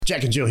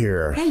Jack and Jill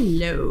here.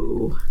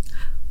 Hello.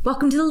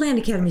 Welcome to the Land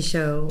Academy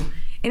Show,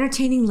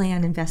 entertaining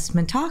land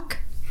investment talk.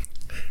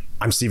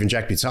 I'm Stephen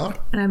Jack Pizzella.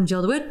 And I'm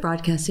Jill DeWitt,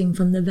 broadcasting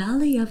from the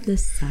Valley of the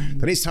Sun.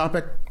 Today's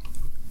topic,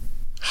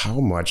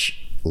 how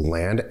much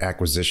land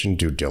acquisition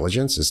due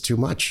diligence is too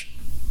much?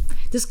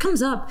 This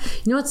comes up.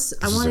 You know what?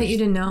 I wanted you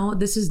to know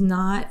this is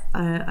not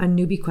a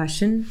newbie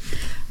question.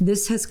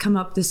 This has come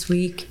up this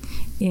week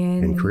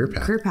in Career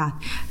Path.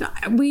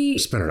 We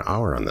spent an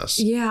hour on this.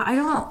 Yeah,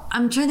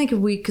 I'm trying to think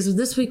of because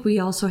this week we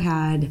also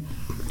had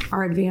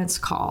our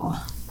advanced call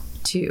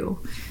too.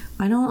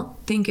 I don't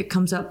think it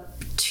comes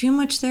up too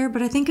much there,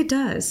 but I think it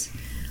does.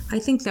 I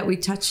think that we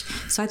touched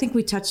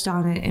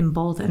on it in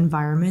both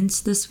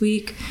environments this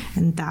week,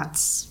 and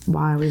that's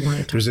why we wanted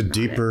to talk There's a about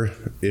deeper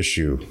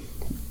issue,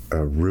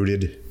 a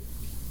rooted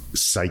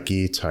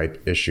psyche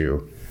type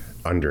issue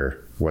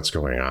under what's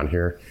going on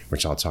here,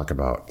 which I'll talk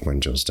about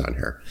when Jill's done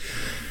here.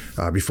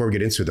 Before we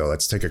get into it, though,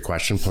 let's take a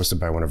question posted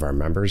by one of our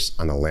members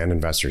on the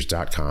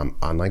landinvestors.com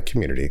online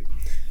community.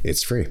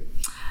 It's free.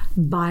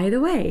 By the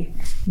way,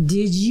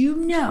 did you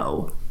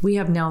know we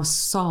have now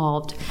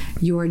solved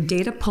your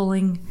data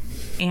pulling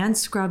and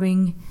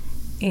scrubbing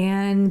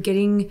and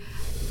getting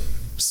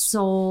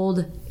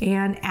sold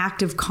and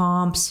active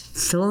comps,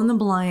 fill in the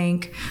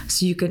blank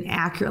so you can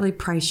accurately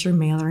price your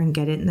mailer and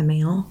get it in the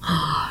mail?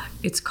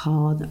 It's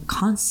called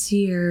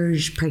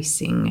concierge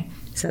pricing.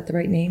 Is that the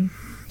right name?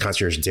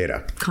 Concierge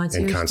Data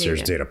and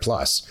Concierge Data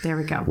Plus. There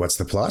we go. What's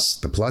the plus?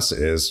 The plus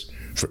is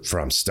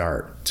from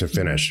start to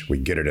finish, we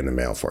get it in the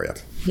mail for you.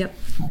 Yep,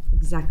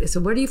 exactly. So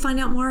where do you find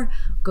out more?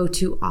 Go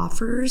to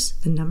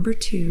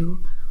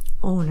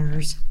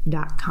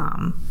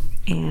offers2owners.com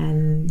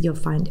and you'll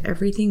find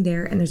everything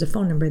there. And there's a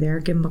phone number there.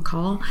 Give them a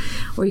call.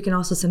 Or you can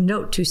also send a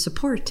note to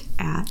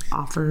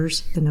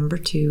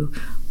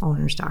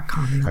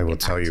support@offers2owners.com. I will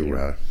tell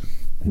you,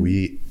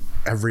 we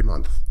every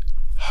month,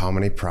 how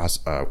many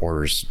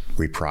orders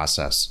we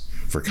process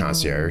for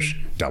concierge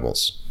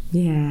doubles.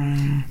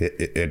 Yeah,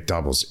 it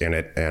doubles in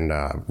it. And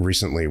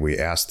recently we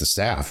asked the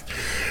staff,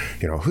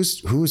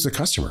 who's the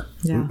customer?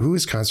 Yeah. Who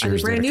is concierge? Are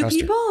they brand new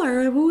people,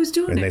 or who is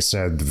doing it? And they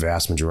said the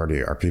vast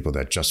majority are people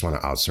that just want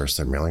to outsource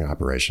their mailing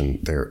operation.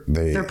 They're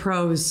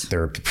pros.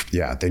 They're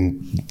busy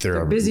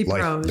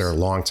pros. They're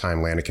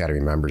longtime Land Academy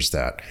members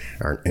that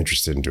aren't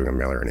interested in doing a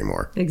mailer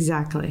anymore.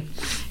 Exactly.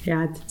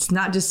 Yeah, it's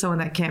not just someone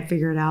that can't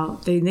figure it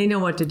out. They know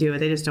what to do.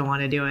 They just don't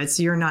want to do it.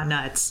 So you're not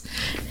nuts.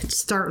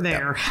 Start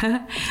there.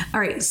 Yep.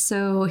 All right.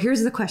 So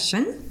here's the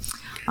question.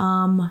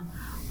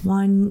 Wanjiku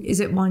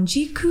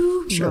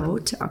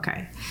wrote,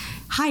 okay.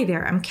 Hi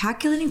there. I'm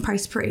calculating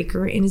price per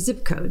acre in a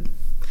zip code.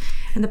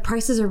 And the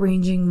prices are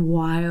ranging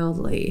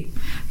wildly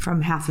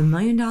from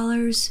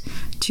 $500,000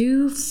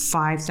 to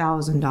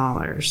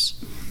 $5,000.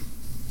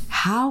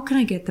 How can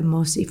I get the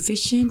most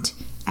efficient,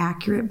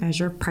 accurate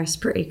measure of price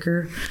per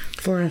acre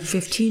for a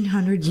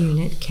 1,500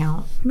 unit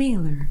count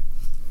mailer?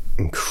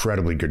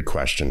 Incredibly good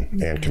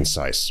question and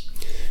concise.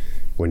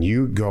 When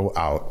you go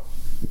out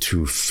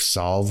to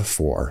solve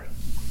for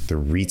the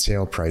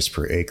retail price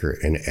per acre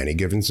in any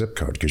given zip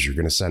code, because you're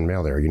going to send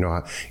mail there, you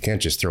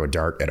can't just throw a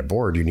dart at a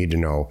board. You need to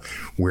know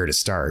where to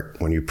start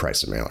when you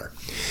price a mailer.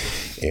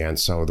 And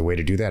so the way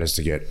to do that is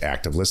to get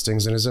active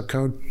listings in a zip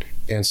code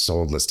and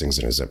sold listings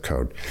in a zip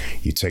code.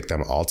 You take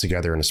them all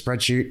together in a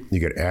spreadsheet, you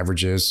get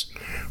averages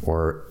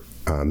or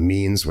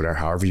means,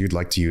 however you'd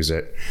like to use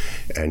it,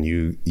 and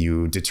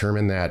you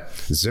determine that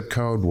zip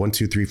code 1,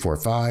 2, 3, 4,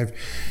 5.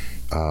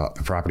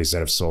 Properties that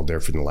have sold there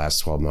for the last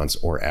 12 months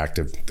or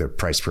active, the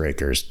price per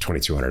acre is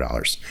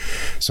 $2,200.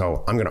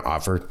 So I'm going to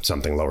offer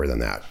something lower than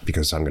that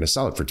because I'm going to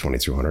sell it for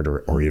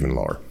 $2,200 or even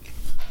lower.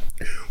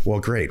 Well,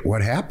 great.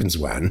 What happens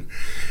when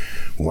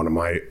one of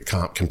my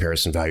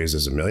comparison values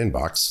is $1 million,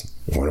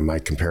 one of my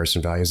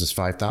comparison values is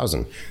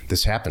 $5,000?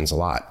 This happens a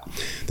lot.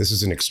 This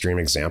is an extreme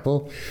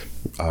example.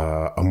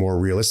 A more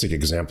realistic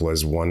example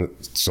is one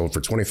sold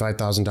for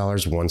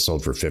 $25,000, one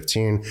sold for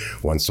 $15,000,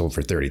 one sold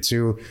for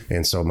 $32,000,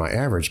 and so my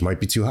average might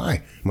be too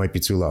high, might be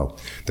too low.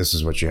 This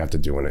is what you have to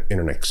do in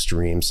an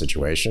extreme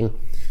situation.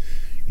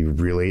 You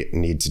really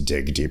need to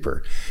dig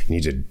deeper. You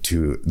need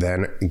to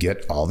then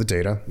get all the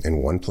data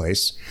in one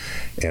place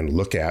and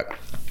look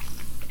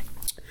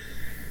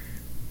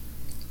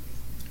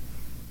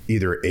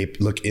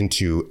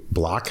into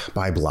block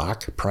by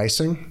block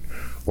pricing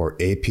or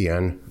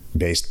APN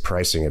based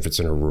pricing if it's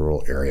in a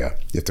rural area.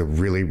 You have to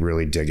really,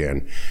 really dig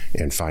in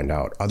and find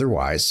out.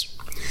 Otherwise,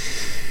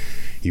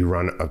 you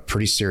run a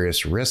pretty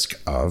serious risk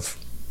of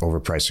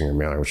overpricing your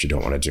mailer, which you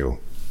don't want to do.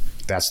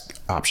 That's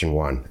option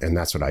one, and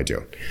that's what I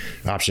do.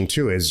 Option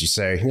two is you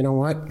say, you know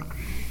what?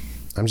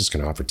 I'm just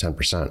going to offer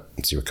 10%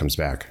 and see what comes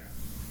back.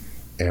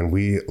 And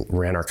we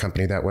ran our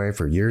company that way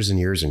for years and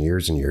years and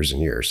years and years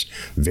and years,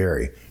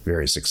 very,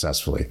 very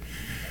successfully.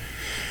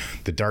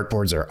 The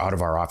dartboards are out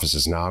of our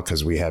offices now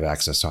because we have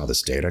access to all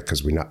this data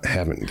because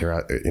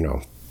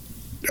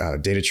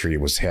Data Tree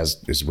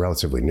is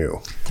relatively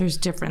new. There's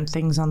different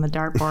things on the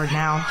dartboard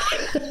now.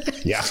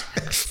 Yeah.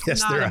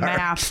 Yes, not there a are.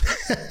 Map.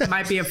 It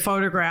might be a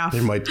photograph.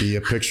 There might be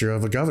a picture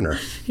of a governor.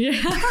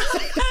 Yeah.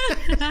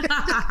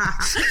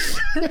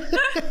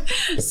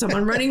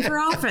 Someone running for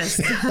office.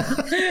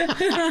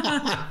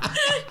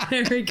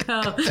 There we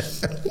go.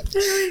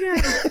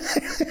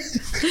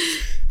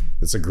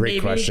 It's a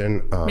great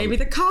question. Maybe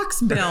the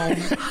Cox bill.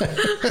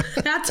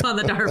 That's on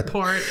the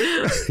dartboard.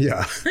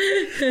 Yeah.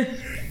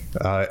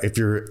 If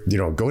you're,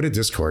 go to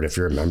Discord if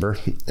you're a member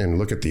and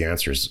look at the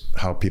answers,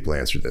 how people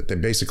answered it. They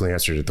basically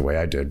answered it the way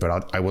I did,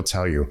 but I will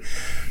tell you,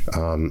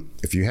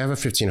 if you have a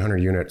 1,500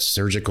 unit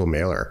surgical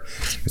mailer,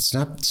 it's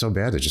not so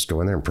bad to just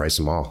go in there and price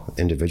them all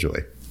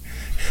individually.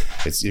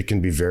 It can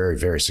be very,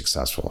 very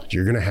successful.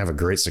 You're going to have a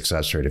great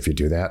success rate if you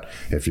do that,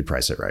 if you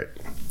price it right.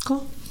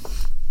 Cool.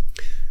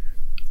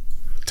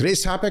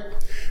 Today's topic,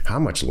 how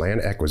much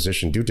land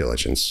acquisition due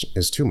diligence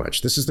is too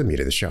much? This is the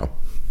meat of the show.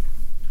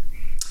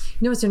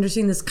 You know what's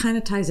interesting? This kind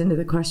of ties into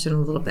the question a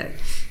little bit,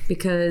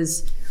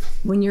 because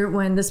when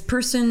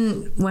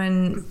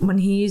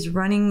he's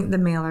running the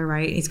mailer,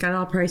 right, he's got it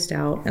all priced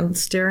out and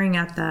staring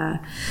at the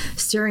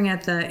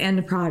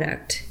end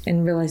product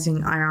and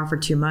realizing I offer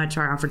too much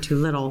or I offer too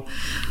little.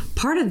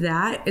 Part of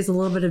that is a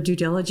little bit of due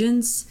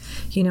diligence,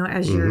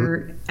 as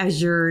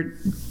you're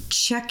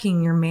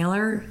checking your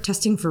mailer,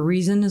 testing for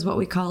reason is what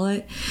we call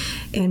it,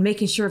 and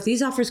making sure if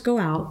these offers go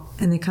out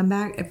and they come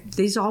back, if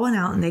these all went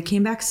out and they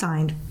came back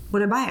signed,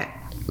 would I buy it?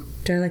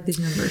 Do I like these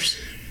numbers?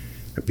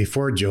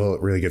 Before Jill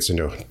really gets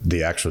into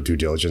the actual due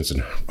diligence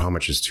and how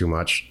much is too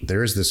much,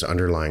 there is this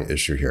underlying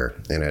issue here,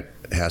 and it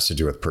has to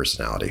do with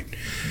personality.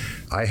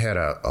 I had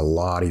a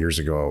lot of years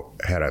ago,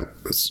 I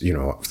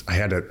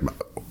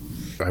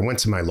went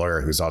to my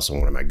lawyer, who's also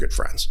one of my good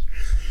friends.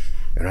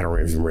 And I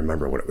don't even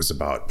remember what it was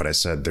about, but I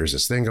said, there's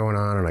this thing going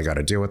on and I got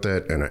to deal with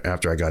it. And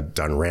after I got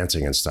done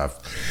ranting and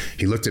stuff,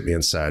 he looked at me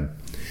and said,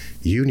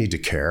 you need to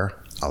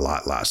care a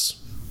lot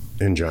less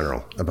in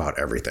general about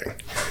everything.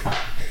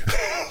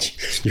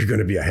 You're going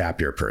to be a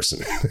happier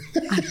person.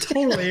 I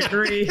totally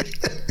agree.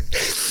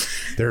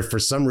 For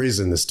some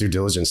reason, this due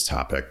diligence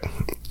topic,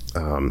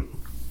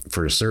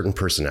 for a certain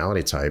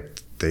personality type,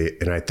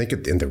 and I think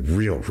in the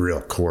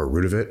real core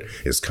root of it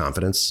is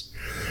confidence.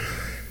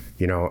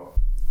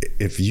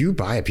 If you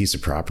buy a piece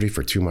of property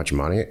for too much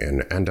money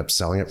and end up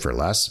selling it for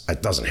less,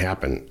 it doesn't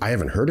happen. I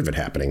haven't heard of it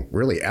happening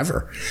really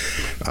ever,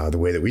 the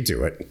way that we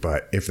do it.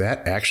 But if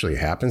that actually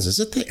happens, is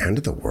it the end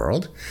of the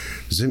world?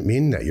 Does it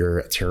mean that you're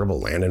a terrible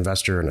land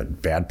investor and a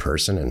bad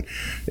person? And,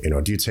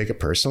 do you take it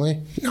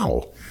personally?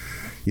 No.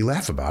 You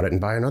laugh about it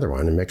and buy another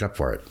one and make up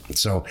for it.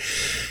 So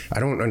I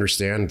don't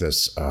understand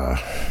this.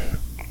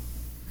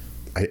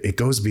 It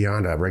goes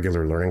beyond a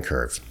regular learning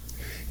curve.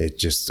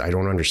 I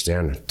don't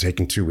understand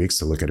taking 2 weeks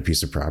to look at a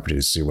piece of property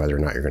to see whether or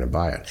not you're going to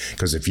buy it.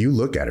 Because if you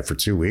look at it for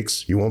 2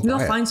 weeks, you won't buy it.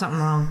 You'll find something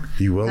wrong.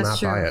 You will not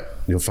buy it.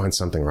 You'll find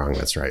something wrong.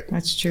 That's right.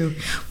 That's true.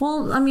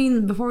 Well, I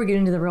mean, before we get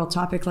into the real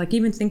topic,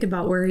 even think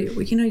about where,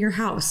 your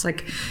house,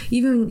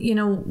 even,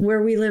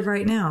 where we live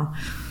right now.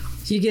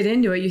 You get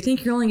into it, you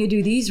think you're only going to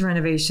do these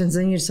renovations,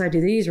 then you decide to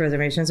do these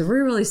renovations. If we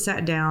really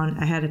sat down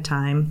ahead of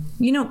time,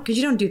 because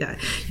you don't do that.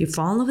 You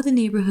fall in love with the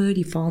neighborhood,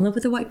 you fall in love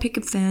with the white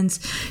picket fence,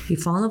 you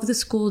fall in love with the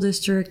school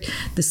district,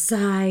 the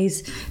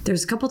size.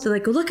 There's a couple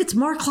that look, it's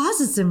more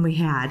closets than we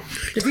had.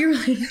 If you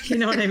really, you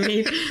know what I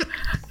mean?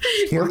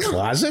 More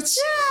closets?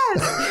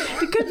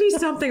 Yes. It could be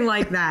something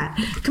like that.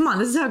 Come on,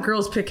 this is how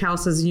girls pick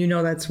houses, and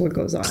that's what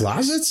goes on.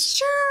 Closets?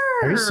 Sure.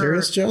 Are you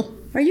serious, Jill?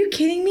 Are you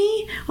kidding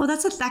me? Oh,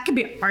 that could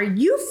be. Are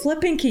you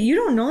flipping? You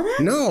don't know that?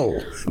 No,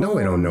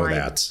 I don't know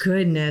that.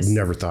 Goodness.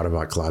 Never thought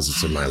about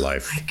closets in my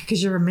life.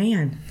 Because you're a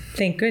man.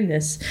 Thank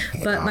goodness.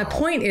 But wow. My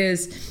point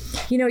is,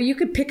 you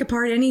could pick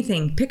apart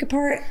anything.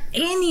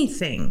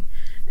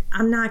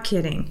 I'm not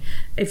kidding.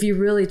 If you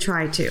really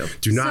try to.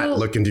 Do not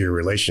look into your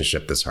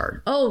relationship this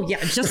hard. Oh, yeah.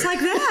 Just like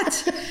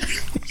that.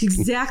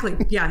 Exactly.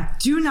 Yeah.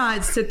 Do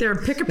not sit there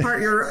and pick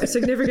apart your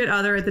significant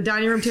other at the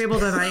dining room table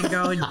tonight and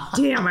go,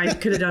 damn, I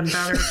could have done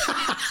better.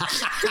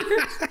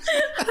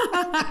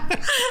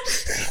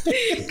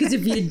 Because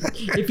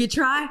if you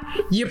try,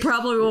 you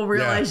probably will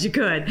realize you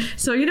could.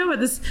 So you know what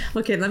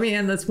let me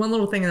end this one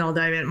little thing and I'll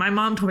dive in. My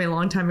mom told me a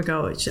long time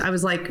ago, I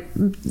was like,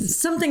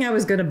 something I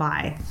was going to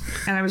buy.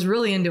 And I was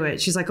really into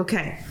it. She's like,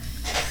 okay,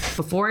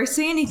 before I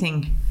say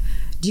anything,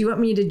 do you want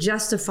me to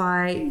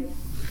justify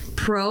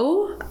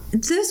pro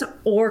this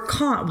or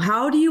con?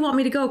 How do you want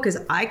me to go? Because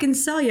I can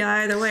sell you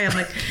either way. I'm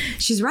like,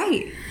 she's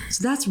right.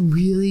 So that's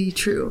really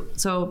true.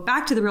 So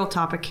back to the real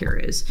topic here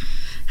is,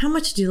 how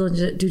much due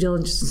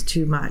diligence is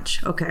too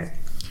much? Okay,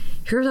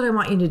 here's what I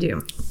want you to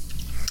do.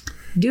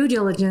 Due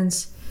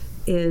diligence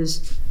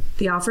is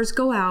the offers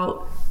go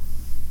out,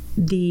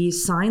 the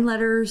signed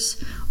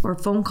letters or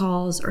phone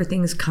calls or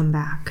things come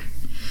back.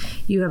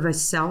 You have a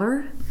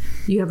seller,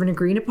 you have an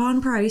agreed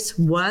upon price,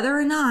 whether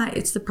or not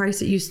it's the price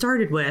that you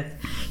started with.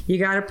 You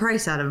got a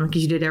price out of them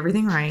because you did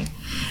everything right.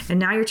 And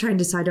now you're trying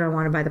to decide, do I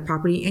want to buy the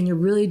property? And you're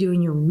really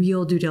doing your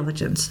real due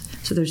diligence.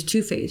 So there's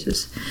two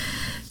phases.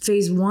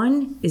 Phase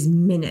one is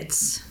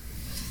minutes.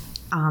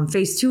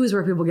 Phase two is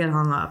where people get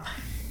hung up,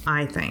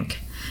 I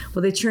think.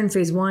 Well, they turned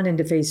phase 1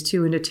 into phase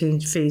 2 into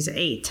phase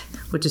 8,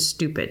 which is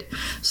stupid.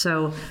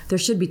 So there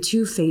should be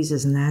 2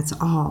 phases, and that's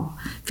all.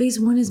 Phase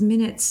 1 is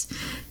minutes.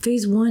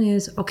 Phase 1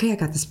 is, okay, I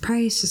got this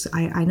price.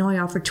 I know I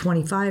offered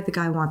 25. The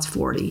guy wants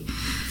 40.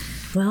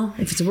 Well,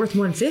 if it's worth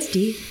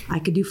 150, I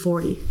could do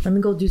 40. Let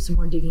me go do some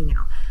more digging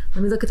now.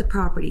 Let me look at the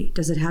property.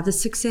 Does it have the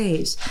 6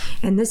 A's?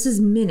 And this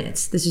is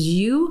minutes. This is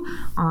you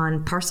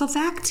on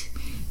Parcelfact.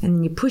 And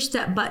then you push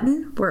that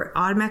button where it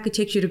automatically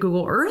takes you to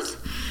Google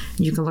Earth.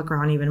 You can look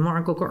around even more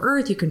on Google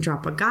Earth. You can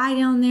drop a guy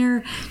down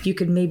there. You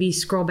can maybe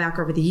scroll back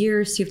over the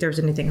years, see if there's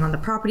anything on the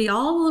property,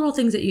 all the little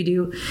things that you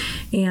do.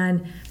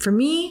 And for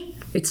me,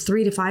 it's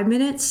 3 to 5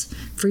 minutes.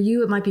 For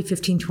you, it might be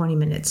 15, 20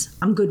 minutes.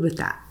 I'm good with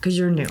that because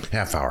you're new.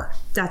 Half hour.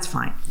 That's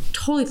fine.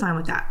 Totally fine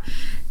with that.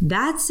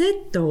 That's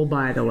it though,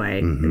 by the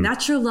way. Mm-hmm. And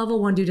that's your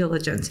level 1 due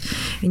diligence.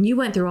 And you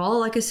went through all,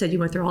 like I said, you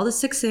went through all the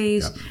 6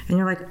 A's, and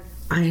you're like,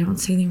 I don't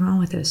see anything wrong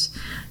with this.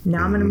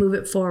 Now I'm going to move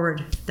it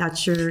forward.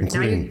 That's your...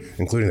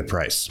 Including the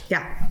price.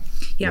 Yeah.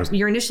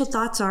 Your initial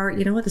thoughts are,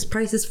 you know what, this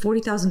price is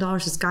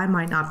 $40,000. This guy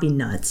might not be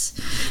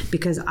nuts,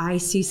 because I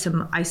see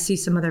some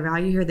other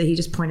value here that he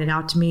just pointed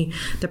out to me.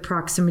 The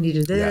proximity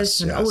to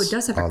this, and it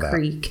does have a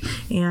creek,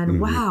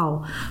 and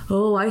wow,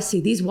 I see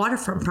these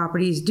waterfront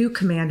properties do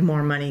command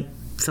more money.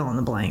 Fill in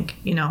the blank,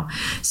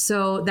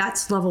 So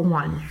that's level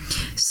 1.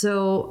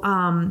 So.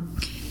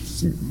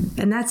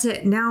 And that's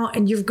it now.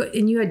 And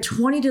you had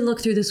 20 to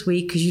look through this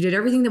week because you did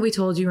everything that we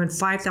told you, and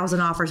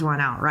 5,000 offers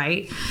went out,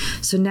 right?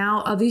 So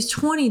now of these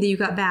 20 that you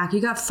got back, you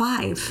got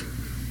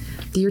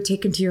 5 that you're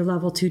taking to your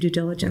level 2 due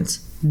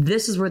diligence.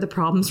 This is where the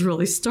problems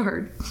really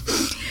start.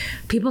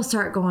 People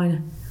start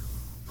going,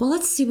 well,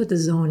 let's see what the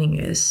zoning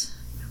is.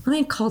 Let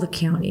me call the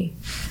county.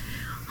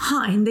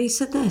 And they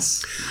said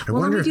this. I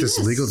wonder if this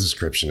legal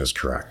description is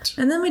correct.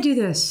 And then we do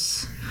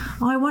this.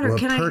 I wonder,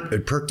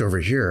 it perked over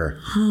here,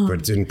 but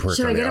it didn't perk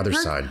on the other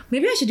side.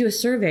 Maybe I should do a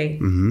survey.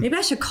 Mm-hmm. Maybe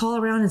I should call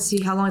around and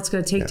see how long it's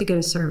going to take to get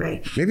a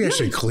survey. Maybe I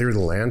should clear the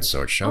land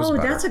so it shows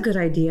better. That's a good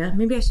idea.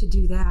 Maybe I should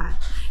do that.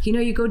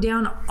 You go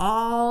down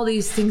all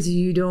these things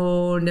you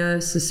don't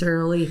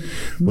necessarily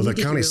Well, the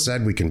county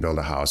said we can build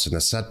a house, and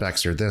the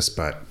setbacks are this,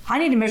 but... I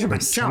need to measure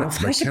myself.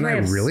 Can I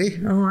really?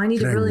 I need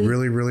to really... Can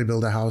I really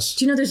build a house?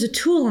 Do you know there's a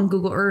tool on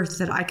Google Earth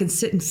that I can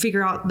sit and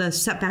figure out the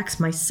setbacks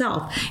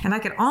myself, and I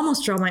can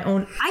almost draw my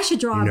own... I should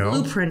draw a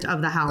blueprint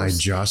of the house. I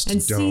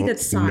just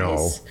don't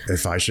know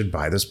if I should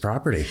buy this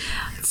property.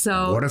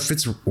 So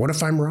what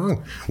if I'm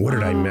wrong? What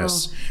did I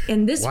miss?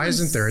 And why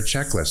isn't there a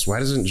checklist? Why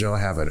doesn't Jill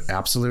have an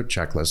absolute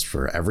checklist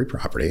for every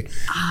property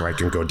where I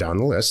can go down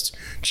the list,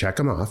 check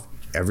them off,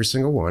 every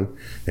single one,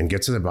 and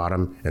get to the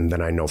bottom, and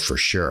then I know for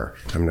sure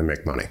I'm going to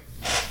make money.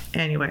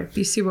 Anyway,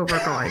 you see where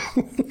we're going.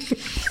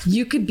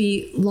 You could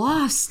be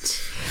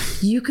lost.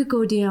 You could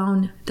go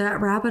down that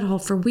rabbit hole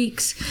for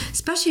weeks,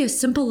 especially a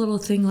simple little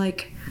thing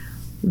like,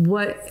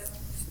 what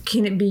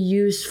can it be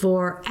used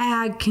for?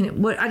 Ag?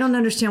 I don't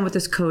understand what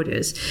this code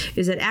is.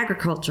 Is it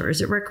agriculture?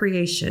 Is it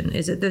recreation?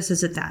 Is it this?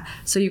 Is it that?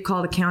 So you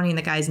call the county and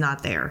the guy's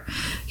not there.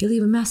 You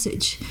leave a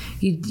message.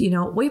 You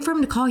wait for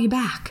him to call you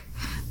back,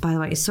 by the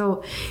way.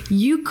 So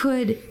you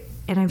could,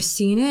 and I've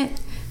seen it,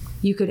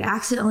 you could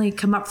accidentally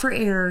come up for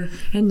air,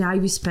 and now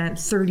you spent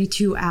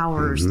 32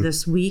 hours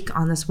this week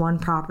on this one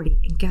property.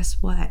 And guess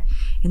what?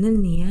 And then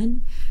in the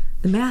end,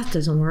 the math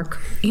doesn't work,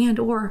 and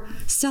or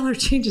seller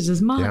changes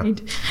his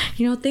mind.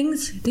 Yeah.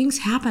 Things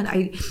happen.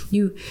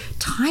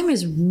 Time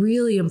is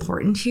really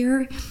important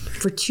here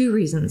for 2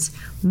 reasons.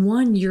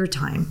 One, your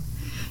time.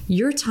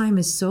 Your time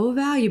is so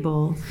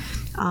valuable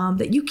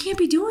that you can't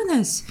be doing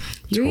this.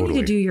 You need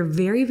to do your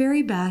very,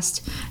 very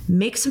best,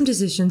 make some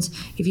decisions.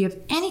 If you have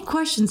any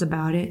questions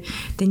about it,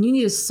 then you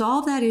need to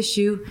solve that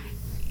issue,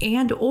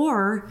 and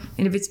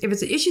if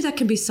it's an issue that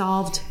can be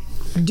solved,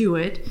 do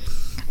it.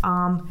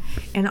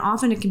 And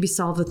often it can be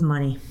solved with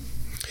money.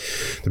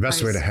 The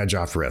best way to hedge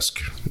off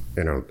risk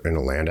in a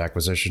land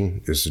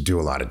acquisition is to do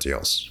a lot of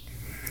deals.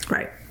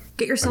 Right.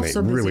 Get yourself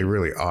so busy.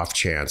 Really off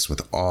chance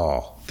with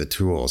all the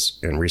tools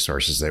and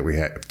resources that we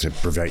have to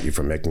prevent you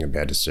from making a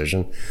bad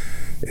decision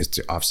is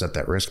to offset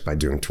that risk by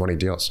doing 20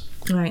 deals.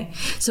 Right.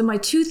 So my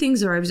 2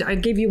 things are, I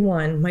gave you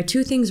one. My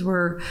 2 things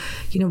were,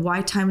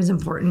 why time is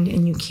important,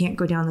 and you can't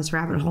go down this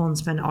rabbit hole and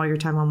spend all your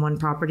time on one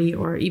property,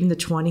 or even the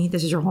 20.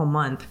 This is your whole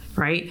month,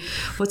 right?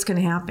 What's going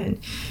to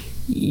happen?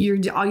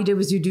 All you did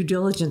was do due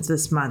diligence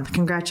this month.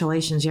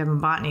 Congratulations, you haven't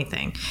bought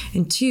anything.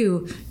 And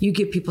 2, you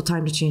give people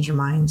time to change their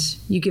minds.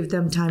 You give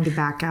them time to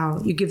back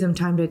out. You give them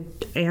time to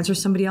answer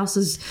somebody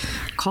else's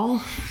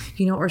call,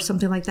 or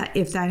something like that.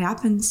 If that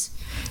happens,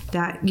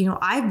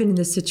 I've been in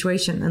this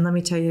situation, and let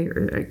me tell you,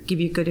 or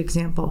give you a good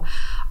example.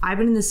 I've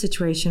been in this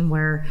situation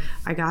where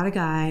I got a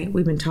guy,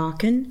 we've been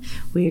talking,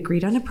 we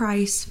agreed on a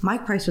price. My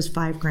price was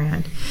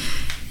 $5,000.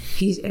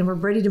 And we're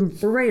ready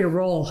to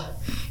roll.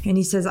 And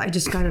he says, I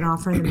just got an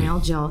offer in the mail,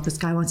 Jill. This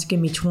guy wants to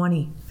give me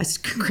 20. I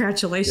said,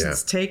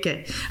 congratulations, take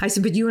it. I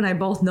said, but you and I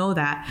both know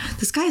that.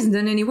 This guy hasn't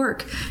done any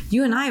work.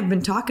 You and I have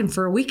been talking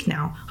for a week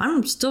now.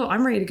 I'm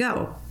ready to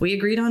go. We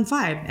agreed on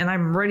 5, and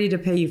I'm ready to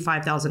pay you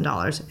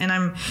 $5,000.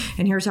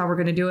 And here's how we're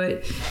going to do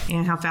it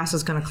and how fast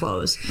it's going to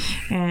close.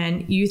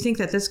 And you think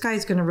that this guy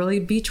is going to really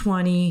be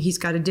 20. He's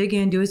got to dig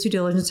in, do his due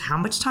diligence. How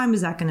much time is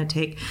that going to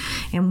take?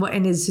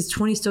 And is his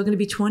 20 still going to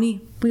be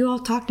 20? We all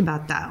talked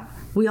about that.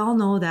 We all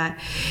know that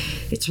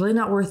it's really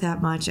not worth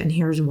that much, and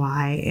here's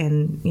why.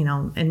 And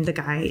and the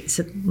guy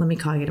said, let me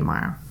call you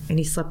tomorrow. And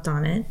he slept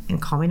on it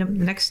and called me the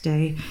next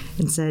day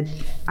and said,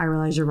 I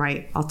realize you're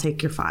right. I'll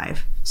take your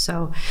 5.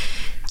 So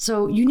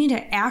you need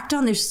to act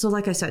on this. So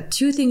like I said,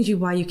 2 things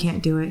why you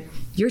can't do it.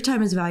 Your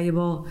time is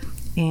valuable,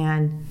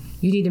 and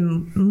you need to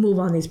move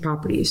on these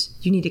properties.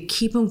 You need to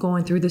keep them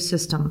going through the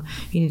system.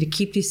 You need to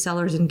keep these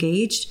sellers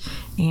engaged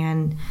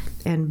and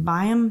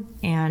buy them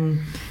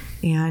and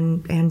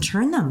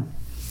turn them.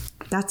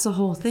 That's the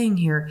whole thing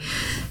here.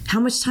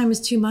 How much time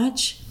is too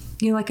much?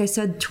 Like I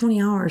said,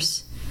 20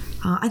 hours.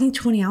 I think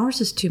 20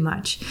 hours is too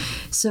much.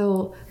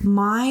 So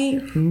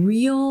my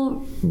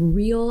real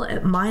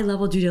at my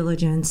level due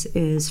diligence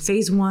is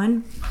phase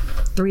 1,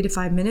 3 to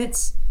 5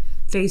 minutes.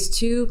 Phase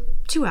 2,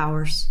 2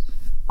 hours.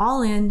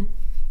 All in.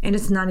 And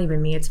it's not even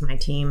me, it's my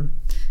team.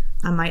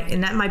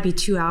 And that might be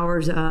 2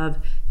 hours of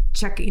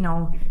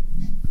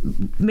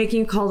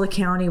making a call to the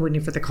county, waiting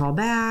for the call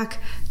back,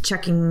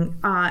 checking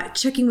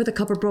with a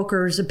couple of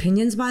brokers'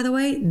 opinions, by the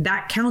way.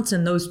 That counts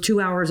in those 2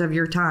 hours of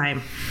your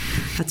time.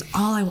 That's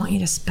all I want you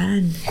to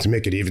spend. To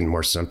make it even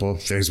more simple,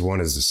 phase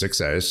 1 is the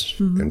 6 A's,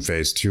 and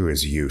phase 2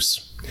 is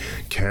use.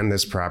 Can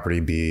this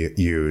property be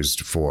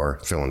used for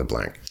fill in the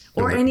blank?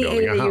 Or any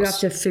A that you have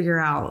to figure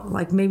out.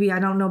 Like maybe I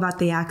don't know about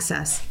the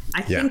access.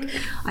 I think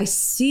I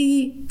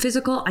see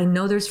physical. I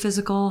know there's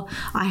physical.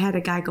 I had a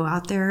guy go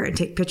out there and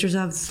take pictures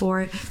for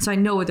it. So I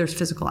know there's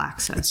physical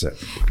access.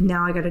 That's it.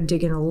 Now I got to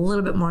dig in a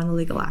little bit more on the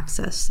legal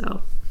access.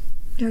 So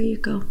there you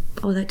go.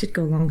 Oh, that did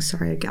go long.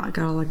 Sorry, I got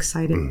all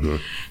excited.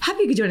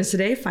 Happy you could join us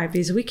today, 5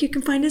 days a week. You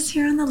can find us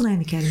here on the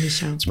Land Academy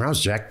Show.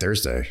 Tomorrow's Jack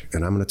Thursday,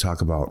 and I'm going to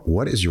talk about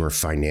what is your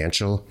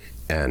financial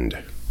end.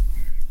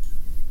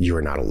 You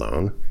are not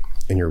alone.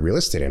 In your real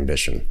estate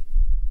ambition,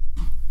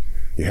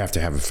 you have to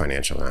have a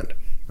financial end.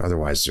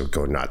 Otherwise, you'll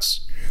go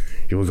nuts.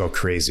 You will go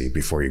crazy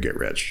before you get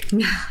rich.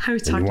 Yeah, I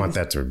was talking.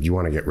 You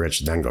want to get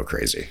rich, then go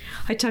crazy.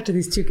 I talked to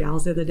these 2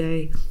 gals the other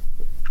day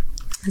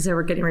as they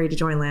were getting ready to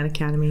join Land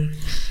Academy.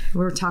 We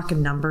were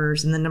talking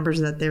numbers and the numbers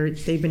that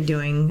they've been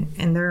doing,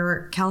 and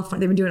they've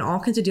been doing all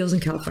kinds of deals in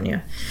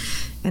California,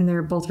 and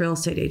they're both real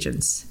estate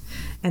agents,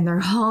 and they're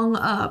hung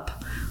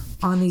up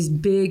on these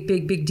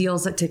big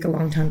deals that take a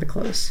long time to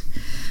close.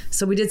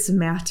 So we did some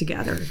math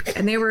together,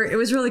 and it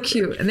was really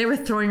cute. And they were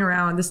throwing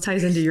around, this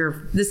ties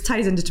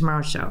into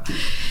tomorrow's show.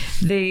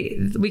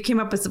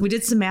 We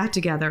did some math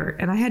together,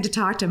 and I had to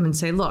talk to them and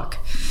say, look,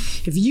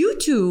 if you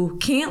 2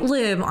 can't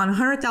live on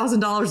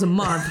 $100,000 a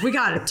month, we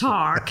got to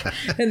talk.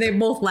 And they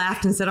both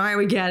laughed and said, all right,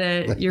 we get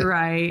it. You're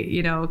right,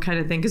 kind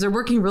of thing. Because they're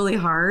working really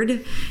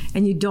hard,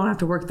 and you don't have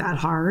to work that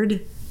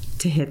hard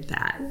to hit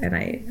that. And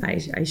I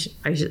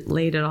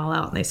laid it all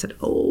out, and they said,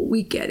 oh,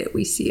 we get it.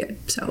 We see it.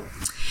 So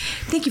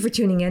thank you for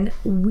tuning in.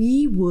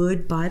 We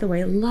would, by the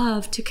way,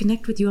 love to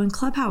connect with you on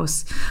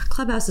Clubhouse.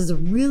 Clubhouse is a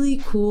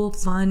really cool,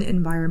 fun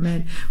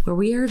environment where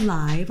we are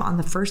live on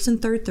the 1st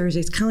and 3rd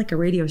Thursdays. It's kind of like a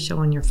radio show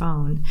on your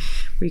phone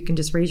where you can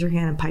just raise your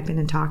hand and pipe in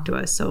and talk to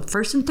us. So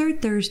 1st and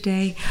 3rd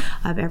Thursday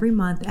of every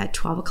month at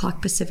 12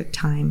 o'clock Pacific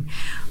time.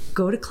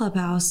 Go to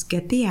Clubhouse,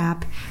 get the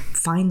app,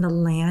 find the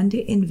Land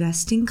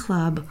Investing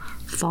Club,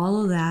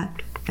 follow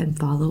that, and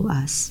follow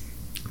us.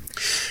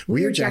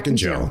 We are Jack and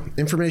Jill.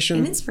 Information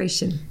and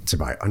inspiration to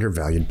buy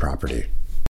undervalued property.